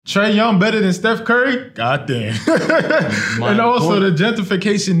Trae Young better than Steph Curry? God damn. And also the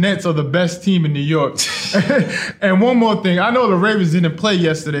gentrification Nets are the best team in New York. And one more thing. I know the Ravens didn't play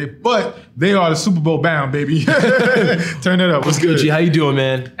yesterday, but they are the Super Bowl bound, baby. Turn it up. What's good, G? How you doing,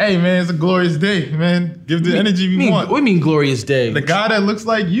 man? Hey, man, it's a glorious day, man. Give the energy we want. What do you mean glorious day? The guy that looks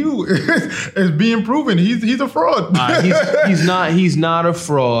like you is being proven. He's a fraud. He's not a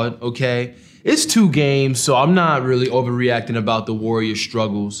fraud, okay? It's 2 games, so I'm not really overreacting about the Warriors'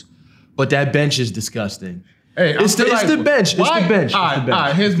 struggles. But that bench is disgusting. Hey, it's the bench. It's the bench. All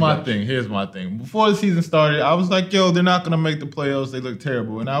right, here's my thing. Before the season started, I was like, yo, they're not going to make the playoffs. They look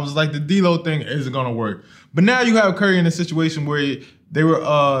terrible. And I was like, the D-Lo thing isn't going to work. But now you have Curry in a situation where they were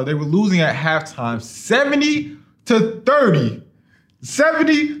losing at halftime 70-30.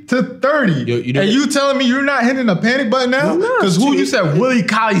 70-30. And you telling me you're not hitting a panic button now? Because you said Willie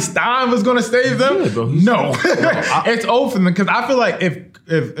Cauley-Stein was going to save them? Yeah, bro, no. It's over because I feel like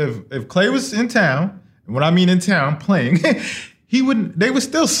if Clay was in town, and what I mean in town, playing, they would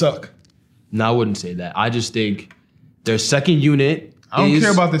still suck. No, I wouldn't say that. I just think their second unit I don't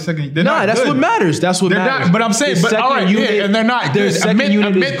care about the second. That's what matters. That's what matters. But I'm saying, all right, and they're not good.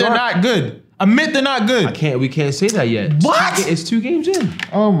 Admit they're not good. Admit they're not good. We can't say that yet. What? It's 2 games in.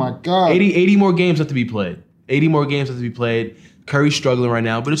 Oh my God. 80 more games have to be played. 80 more games have to be played. Curry's struggling right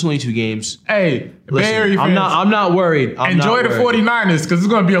now, but it's only 2 games. Hey, listen, Bay Area fans, I'm not worried. Enjoy the 49ers because it's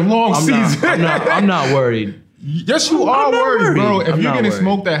going to be a long season. I'm not worried. Yes, you are worried, bro. If you're getting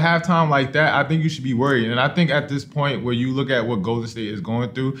smoked at halftime like that, I think you should be worried. And I think at this point where you look at what Golden State is going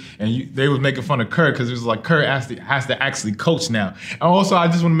through, and they was making fun of Kerr because it was like Kerr has to actually coach now. And also, I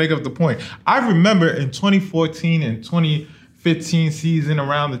just want to make up the point. I remember in 2014 and 2015 season,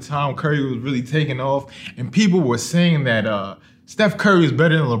 around the time Curry was really taking off, and people were saying that Steph Curry is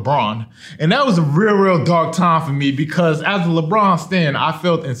better than LeBron. And that was a real dark time for me because as a LeBron stan, I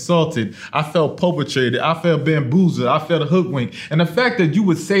felt insulted. I felt perpetrated. I felt bamboozled. I felt hoodwinked. And the fact that you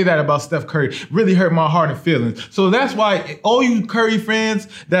would say that about Steph Curry really hurt my heart and feelings. So that's why all you Curry fans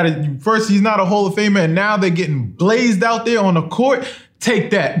that first he's not a Hall of Famer and now they're getting blazed out there on the court, take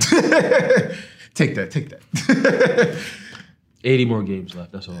that. Take that. 80 more games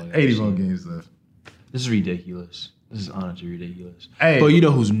left. That's all I got. 80 more games left. This is ridiculous. This is honestly ridiculous. Hey, but you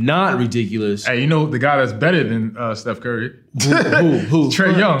know who's not ridiculous? Hey, you know the guy that's better than Steph Curry? Who?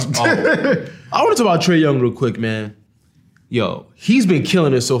 Trae Young. I want to talk about Trae Young real quick, man. Yo, he's been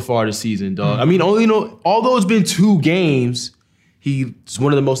killing it so far this season, dog. I mean, although it's been 2 games, he's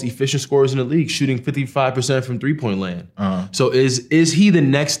one of the most efficient scorers in the league, shooting 55% from 3-point land. So is he the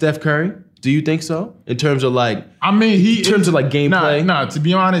next Steph Curry? Do you think so? In terms of like, gameplay? Nah, to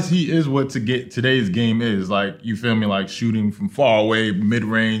be honest, he is what today's game is. Like, you feel me? Like shooting from far away,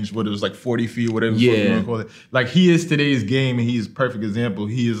 mid-range, what it was like 40 feet, whatever you want to call it. Like, he is today's game and he's a perfect example.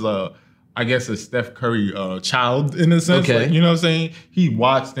 He is I guess a Steph Curry child in a sense. Okay. Like, you know what I'm saying? He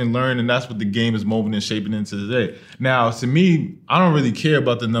watched and learned, and that's what the game is molding and shaping into today. Now, to me, I don't really care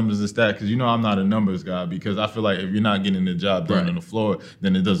about the numbers and stats because, I'm not a numbers guy because I feel like if you're not getting the job done on the floor,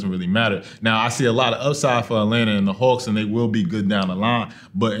 then it doesn't really matter. Now, I see a lot of upside for Atlanta and the Hawks, and they will be good down the line.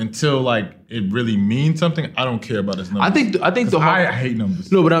 But until, it really means something, I don't care about his numbers. I think the Hawks. I hate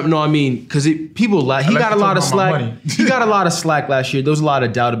numbers. No, but I mean, because people like he got a lot of slack. He got a lot of slack last year. There was a lot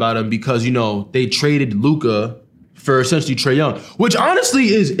of doubt about him because they traded Luka for essentially Trae Young, which honestly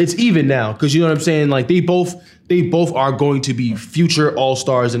it's even now because you know what I'm saying. Like they both are going to be future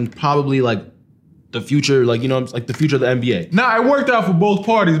All-Stars and probably the future, the future of the NBA. Nah, it worked out for both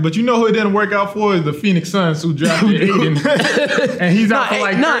parties, but you know who it didn't work out for is the Phoenix Suns who drafted Aiden. And he's out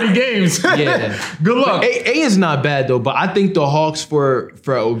for 30 games. Yeah. Good luck. A is not bad though, but I think the Hawks for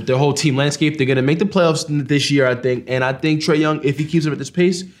their whole team landscape, they're gonna make the playoffs this year, I think. And I think Trae Young, if he keeps up at this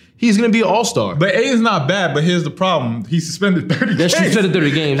pace, he's going to be an all-star. But A is not bad, but here's the problem. He's suspended 30 games. He's suspended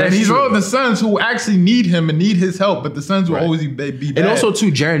 30 games. And he's on the Suns who actually need him and need his help, but the Suns will always be bad. And also,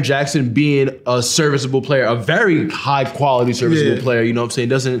 too, Jaren Jackson being a serviceable player, a very high-quality serviceable player, you know what I'm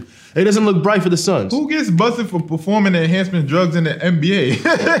saying? It doesn't look bright for the Suns. Who gets busted for performing enhancement drugs in the NBA?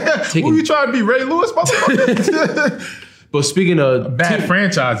 Who you trying to be, Ray Lewis? But speaking of bad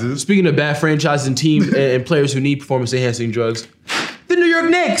franchises. Speaking of bad franchises and teams and players who need performance-enhancing drugs, the New York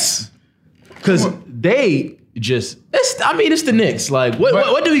Knicks. Because they just, it's the Knicks. Like,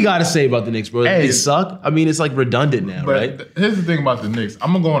 what do we got to say about the Knicks, bro? They suck? I mean, it's like redundant now, right? Here's the thing about the Knicks.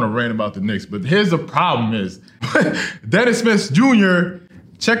 I'm going to go on a rant about the Knicks, but here's the problem is, Dennis Smith Jr.,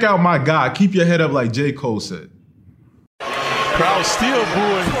 check out my guy. Keep your head up like J. Cole said. Crowd still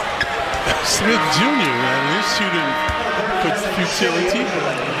booing Smith Jr., man. He's shooting for futility.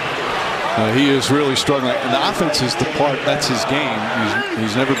 He is really struggling. And the offense is the part, that's his game.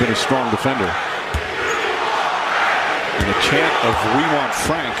 He's never been a strong defender. And the chant of "We want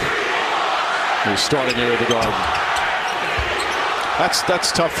Frank" is starting here at the Garden.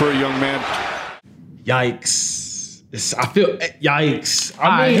 That's tough for a young man. Yikes. Yikes.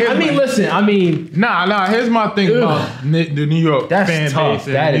 Listen. Nah. Here's my thing about the New York fan base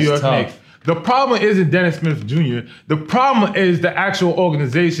and the New York Knicks. The problem isn't Dennis Smith Jr. The problem is the actual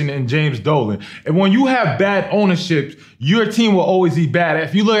organization and James Dolan. And when you have bad ownership, your team will always be bad.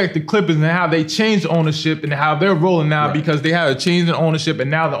 If you look at the Clippers and how they changed ownership and how they're rolling now because they had a change in ownership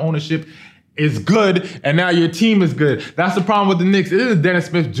and now the ownership is good, and now your team is good. That's the problem with the Knicks. It isn't Dennis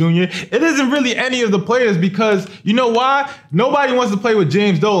Smith Jr. It isn't really any of the players because you know why? Nobody wants to play with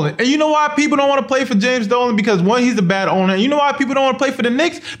James Dolan. And you know why people don't want to play for James Dolan? Because one, he's a bad owner. And you know why people don't want to play for the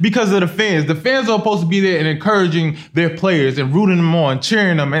Knicks? Because of the fans. The fans are supposed to be there and encouraging their players and rooting them on,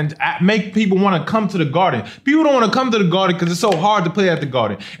 cheering them, and make people want to come to the Garden. People don't want to come to the Garden because it's so hard to play at the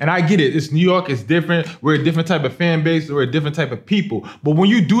Garden. And I get it. It's New York. It's different. We're a different type of fan base. We're a different type of people. But when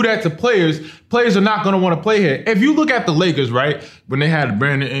you do that to players are not going to want to play here. If you look at the Lakers, right, when they had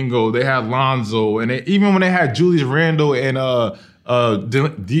Brandon Ingle, they had Lonzo, and even when they had Julius Randle and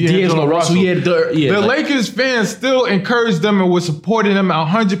D'Angelo Russell, the Lakers fans still encouraged them and were supporting them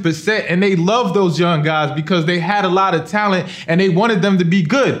 100%, and they loved those young guys because they had a lot of talent and they wanted them to be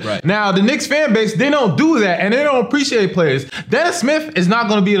good. Right. Now, the Knicks fan base, they don't do that, and they don't appreciate players. Dennis Smith is not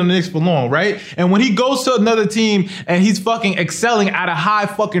going to be in the Knicks for long, right? And when he goes to another team and he's fucking excelling at a high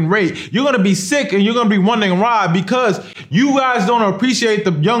fucking rate, you're going to be sick and you're going to be wondering why, because you guys don't appreciate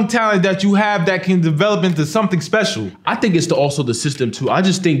the young talent that you have that can develop into something special. I think it's also the system too. I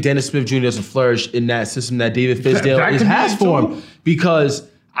just think Dennis Smith Jr. doesn't flourish in that system that David Fizdale has for him, because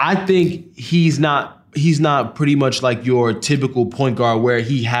I think he's not pretty much like your typical point guard where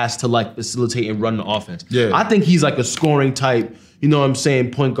he has to like facilitate and run the offense. Yeah. I think he's like a scoring type, you know what I'm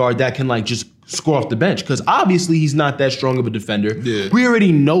saying, point guard that can like just score off the bench, because obviously he's not that strong of a defender. Yeah. We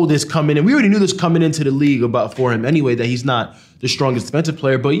already know this coming in. We already knew this coming into the league for him anyway, that he's not the strongest defensive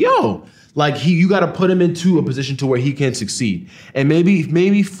player. But you got to put him into a position to where he can succeed. And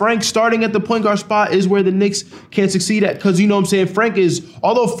maybe Frank starting at the point guard spot is where the Knicks can succeed at. Because you know what I'm saying,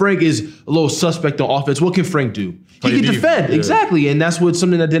 although Frank is a little suspect on offense, what can Frank do? He can defend, exactly. And that's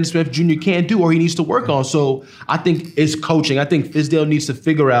something that Dennis Smith Jr. can't do, or he needs to work on. So I think it's coaching. I think Fizdale needs to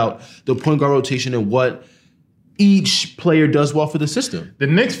figure out the point guard rotation and what each player does well for the system. The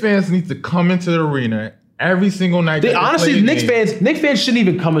Knicks fans need to come into the arena every single night. Honestly, Knicks fans shouldn't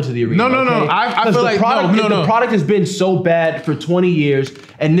even come into the arena. No. Okay? I feel like the product has been so bad for 20 years,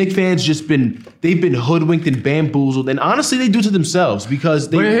 and Knicks fans they've been hoodwinked and bamboozled, and honestly, they do it to themselves because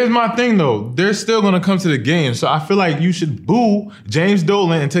they. But here's my thing though, they're still gonna come to the game, so I feel like you should boo James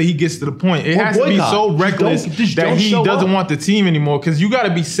Dolan until he gets to the point. It has to be so reckless that he doesn't want the team anymore, because you got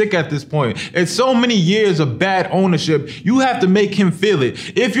to be sick at this point. It's so many years of bad ownership. You have to make him feel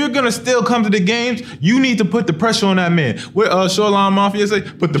it. If you're gonna still come to the games, you need to put the pressure on that man. What Shoreline Mafia say?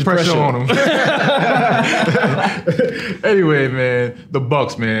 Put the pressure on him. Anyway, man, the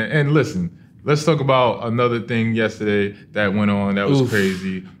Bucks, man. And listen, let's talk about another thing yesterday that went on that was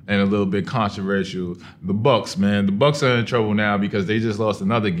crazy and a little bit controversial. The Bucks, man. The Bucks are in trouble now because they just lost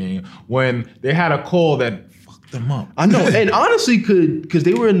another game when they had a call that fucked them up. I know, and honestly, because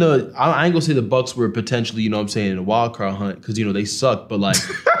they were in the, I ain't gonna say the Bucks were potentially, you know what I'm saying, in a wild card hunt, because, you know, they suck, but like,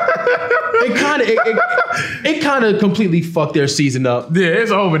 it kind of completely fucked their season up. Yeah,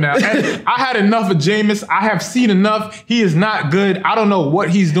 it's over now. And I had enough of Jameis. I have seen enough. He is not good. I don't know what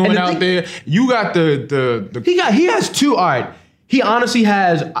he's doing out there. You got the He has two. All right. He honestly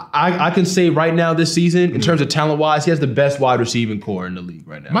has, I can say right now this season, in terms of talent-wise, he has the best wide receiving core in the league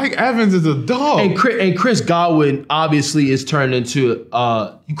right now. Mike Evans is a dog. And Chris Godwin obviously is turned into,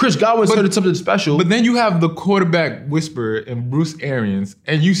 turned into something special. But then you have the quarterback whisperer in Bruce Arians,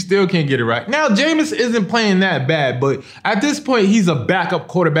 and you still can't get it right. Now, Jameis isn't playing that bad, but at this point, he's a backup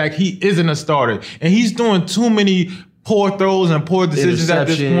quarterback. He isn't a starter. And he's doing too many poor throws and poor decisions at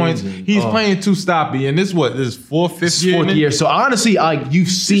this point. He's playing too stoppy. And this fifth year? So honestly, you've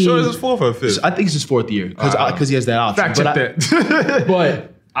seen. You sure it's his fourth or fifth? I think it's his fourth year because he has that option. Fact check that.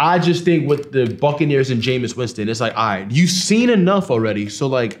 But I just think with the Buccaneers and Jameis Winston, it's like, all right, you've seen enough already. So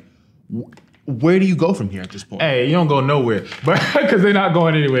like, where do you go from here at this point? Hey, you don't go nowhere, but because they're not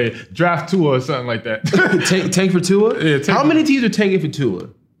going anywhere. Draft Tua or something like that. Tank for Tua? Yeah. How many teams are tanking for Tua?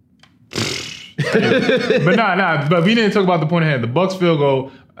 But but we didn't talk about the point ahead. The Bucks field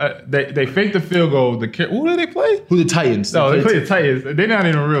goal, They faked the field goal. Who did they play? Who the Titans? No, they played the Titans. They're not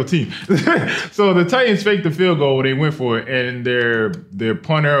even a real team. So the Titans faked the field goal. They went for it, and their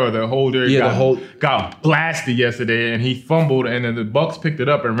punter or their holder got blasted yesterday, and he fumbled, and then the Bucks picked it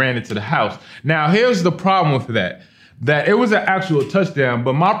up and ran it to the house. Now, here's the problem with that. That it was an actual touchdown,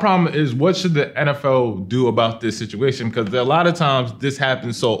 but my problem is what should the NFL do about this situation? Because a lot of times this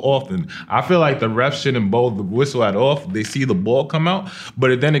happens so often. I feel like the refs shouldn't blow the whistle at all. They see the ball come out,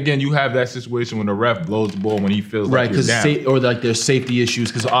 but then again, you have that situation when the ref blows the ball when he feels like you're down. Or like there's safety issues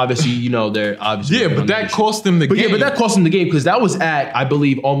because obviously they're obviously but that cost them the game. Yeah, but that cost them the game because that was at I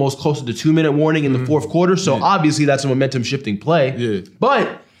believe almost close to the 2-minute warning in the fourth quarter. So obviously that's a momentum shifting play. Yeah,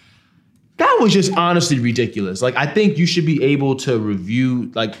 but. That was just honestly ridiculous. Like I think you should be able to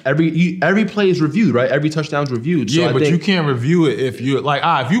review like every play is reviewed, right? Every touchdown's reviewed. So yeah, but you can't review it if you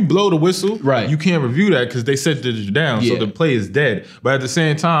if you blow the whistle, right? You can't review that because they set it down, so the play is dead. But at the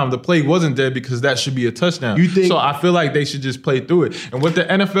same time, the play wasn't dead because that should be a touchdown. So I feel like they should just play through it. And what the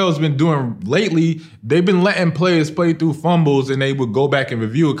NFL has been doing lately, they've been letting players play through fumbles, and they would go back and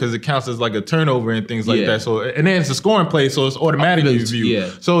review it because it counts as like a turnover and things like that. So and then it's a scoring play, so it's automatically reviewed. Yeah.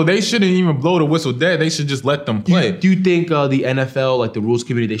 So they shouldn't even blow the whistle dead. They should just let them play. Do you think the NFL, like the rules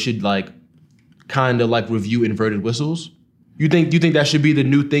committee, they should like kind of like review inverted whistles? Do you think that should be the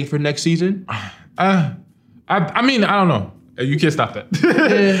new thing for next season? I mean, I don't know. You can't stop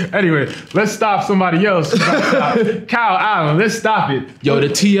that. Anyway, let's stop somebody else. Kyle Allen, let's stop it. Yo, the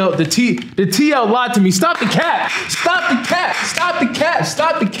TL lied to me. Stop the cat. Stop the cat. Stop the cat.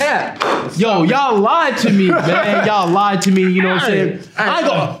 Stop the cat. Yo, y'all lied to me, man. Y'all lied to me. You know what I'm saying?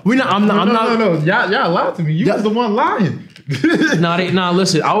 No. Y'all lied to me. You was the one lying.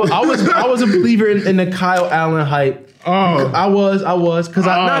 Listen. I was a believer in the Kyle Allen hype. Oh, I was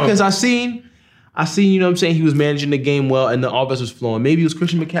because I seen. You know what I'm saying? He was managing the game well and the offense was flowing. Maybe it was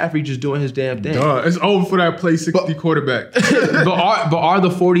Christian McCaffrey just doing his damn thing. It's over for that play 60 quarterback. but are the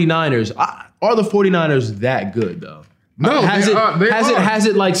 49ers that good though? No, has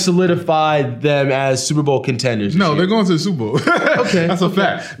it like solidified them as Super Bowl contenders? No, they're going to the Super Bowl. Okay. That's a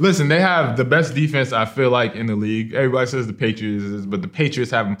fact. Listen, they have the best defense, I feel like, in the league. Everybody says the Patriots, but the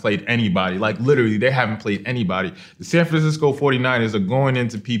Patriots haven't played anybody. Like, literally, they haven't played anybody. The San Francisco 49ers are going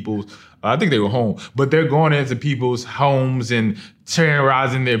into people's, I think they were home, but they're going into people's homes and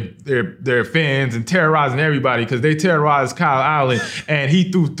terrorizing their fans and terrorizing everybody because they terrorized Kyle Allen, and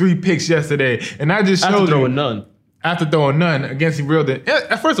he threw 3 picks yesterday. And that just shows you. After throwing none against the real.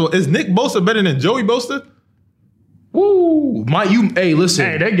 First of all, is Nick Bosa better than Joey Bosa? Woo! Hey, listen.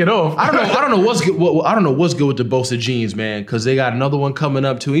 Hey, they get off. I don't know what's good. I don't know what's good with the Bosa jeans, man. Because they got another one coming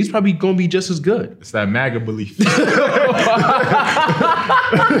up too. He's probably gonna be just as good. It's that MAGA belief.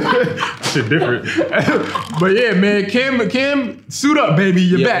 Shit different. But yeah, man, Kim, suit up, baby.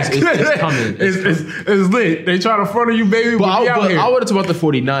 You're back. It's coming. It's lit. They try to front of you, baby. But I want to talk about the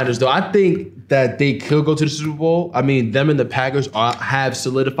 49ers though. I think that they could go to the Super Bowl. I mean, them and the Packers have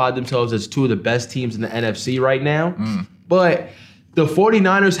solidified themselves as 2 of the best teams in the NFC right now. But the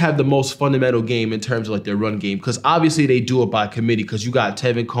 49ers have the most fundamental game in terms of like their run game because obviously they do it by committee because you got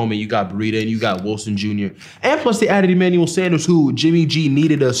Tevin Coleman, you got Breida, and you got Wilson Jr. And plus they added Emmanuel Sanders, who Jimmy G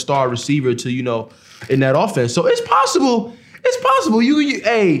needed a star receiver to, in that offense. So it's possible.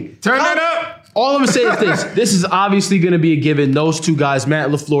 Hey, turn that up. All I'm going to say is this. This is obviously going to be a given. Those 2 guys, Matt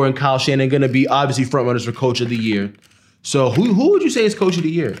LaFleur and Kyle Shanahan, going to be obviously frontrunners for Coach of the Year. So who would you say is Coach of the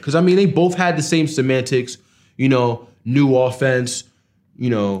Year? Because, I mean, they both had the same semantics, new offense,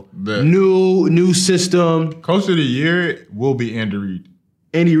 new system. Coach of the Year will be Andy Reid.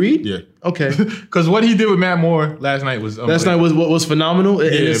 Andy Reid? Yeah. Okay. Because what he did with Matt Moore last night was phenomenal.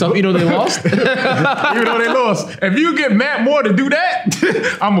 Yeah, even though they lost. Even though they lost. If you get Matt Moore to do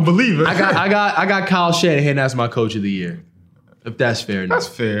that, I'm a believer. I got Kyle Shanahan as my Coach of the Year. If that's fair enough. That's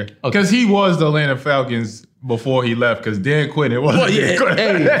fair. Because he was the Atlanta Falcons before he left. Because Dan Quinn, it wasn't.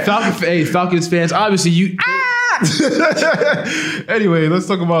 Falcons fans. Obviously you. Anyway, let's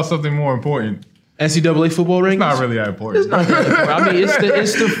talk about something more important. NCAA football rankings? It's not really that important. It's not that important. I mean,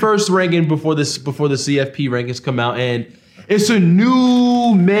 it's the first ranking before the CFP rankings come out, and it's a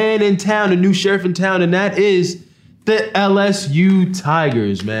new man in town, a new sheriff in town, and that is the LSU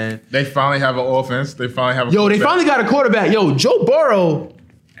Tigers, man. They finally have an offense. They finally have they finally got a quarterback. Joe Burrow.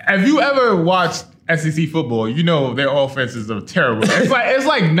 Have you ever watched SEC football, you know their offenses are terrible. It's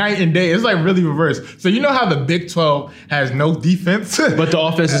like night and day. It's like really reverse. So you know how the Big 12 has no defense, but the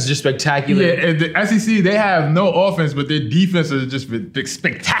offense is just spectacular. Yeah, and the SEC, they have no offense, but their defense is just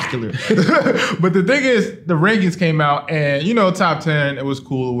spectacular. But the thing is, the rankings came out, and you know, top 10, it was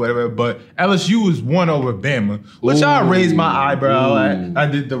cool or whatever. But LSU was 1 over Bama, which I raised my eyebrow. I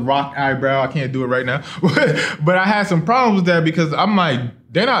did the rock eyebrow. I can't do it right now, but I had some problems with that because I'm like,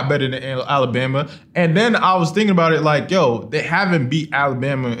 they're not better than Alabama. And then I was thinking about it like, yo, they haven't beat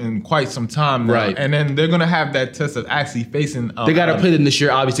Alabama in quite some time now. Right. And then they're going to have that test of actually facing they got to play them this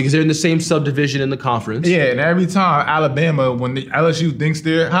year, obviously, because they're in the same subdivision in the conference. Yeah, and every time Alabama, when the LSU thinks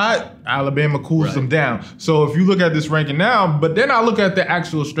they're hot, Alabama cools them down. So if you look at this ranking now, but then I look at the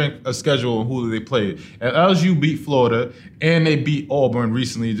actual strength of schedule and who they played. And LSU beat Florida, and they beat Auburn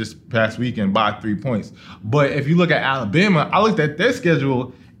recently, just past weekend, by 3 points. But if you look at Alabama, I looked at their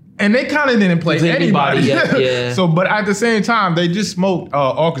schedule, and they kind of didn't play anybody. Yeah. So, but at the same time, they just smoked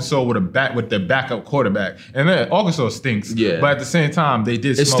Arkansas with their backup quarterback, and then Arkansas stinks. Yeah. But at the same time, they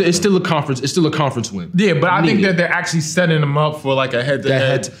did. It's still a conference. It's still a conference win. Yeah, but I think that they're actually setting them up for like a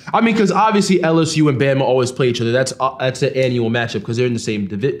head-to-head. I mean, because obviously LSU and Bama always play each other. That's an annual matchup because they're in the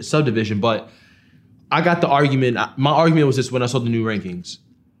same subdivision. But I got the argument. My argument was this when I saw the new rankings.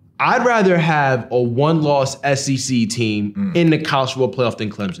 I'd rather have a one-loss SEC team in the college football playoff than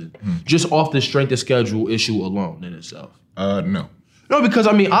Clemson, just off the strength of schedule issue alone in itself. No. No, because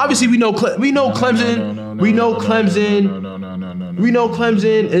I mean, obviously we know Clemson. We know Clemson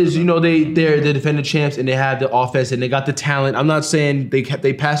is, you know, they're the defending champs and they have the offense and they got the talent. I'm not saying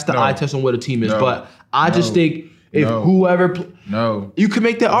they passed the eye test on what a team is, but I just think if whoever you can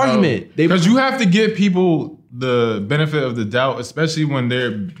make that argument because you have to give people the benefit of the doubt, especially when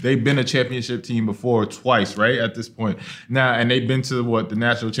they've been a championship team before twice, right? At this point now, and they've been to the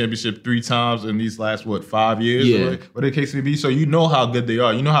national championship 3 times in these last 5 years, whatever the case may be. So you know how good they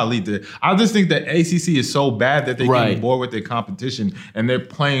are. You know how elite they are. I just think that ACC is so bad that they get bored with their competition and they're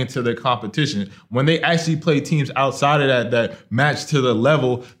playing to their competition. When they actually play teams outside of that match to the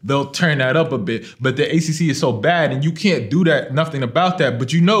level, they'll turn that up a bit. But the ACC is so bad, and you can't do nothing about that.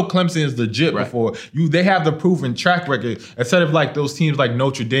 But you know Clemson is legit before they have the proven track record instead of like those teams like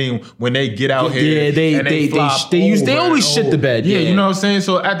Notre Dame when they get out here. They always shit the bed. Yeah, you know what I'm saying?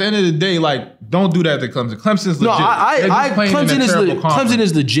 So at the end of the day, like, don't do that to Clemson. Clemson's legit. No, Clemson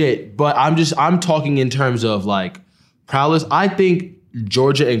is legit, but I'm talking in terms of like prowess. I think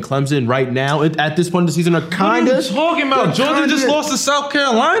Georgia and Clemson right now at this point in the season are kind of talking about. Georgia just lost to South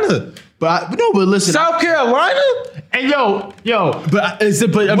Carolina. But listen, South Carolina, and Will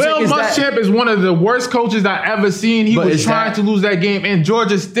Muschamp is one of the worst coaches I ever seen. He was trying to lose that game, and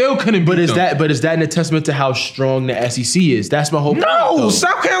Georgia still couldn't beat them. But is that an attestament to how strong the SEC is? That's my whole point. No,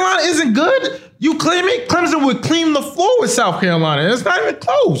 South Carolina isn't good. You claiming Clemson would clean the floor with South Carolina. It's not even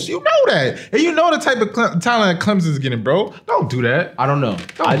close. You know that, and you know the type of talent that Clemson's getting, bro. Don't do that. I don't know.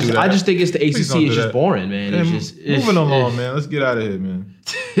 I just think it's the ACC is just boring, man. Moving along, man. Let's get out of here, man.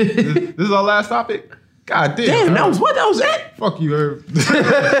 This is our last topic. God damn. That was it. Fuck you, Herb.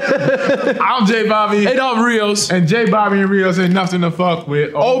 I'm J Bobby. And I'm Rios. And J Bobby and Rios ain't nothing to fuck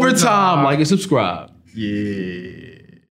with. Overtime. Like and subscribe. Yeah.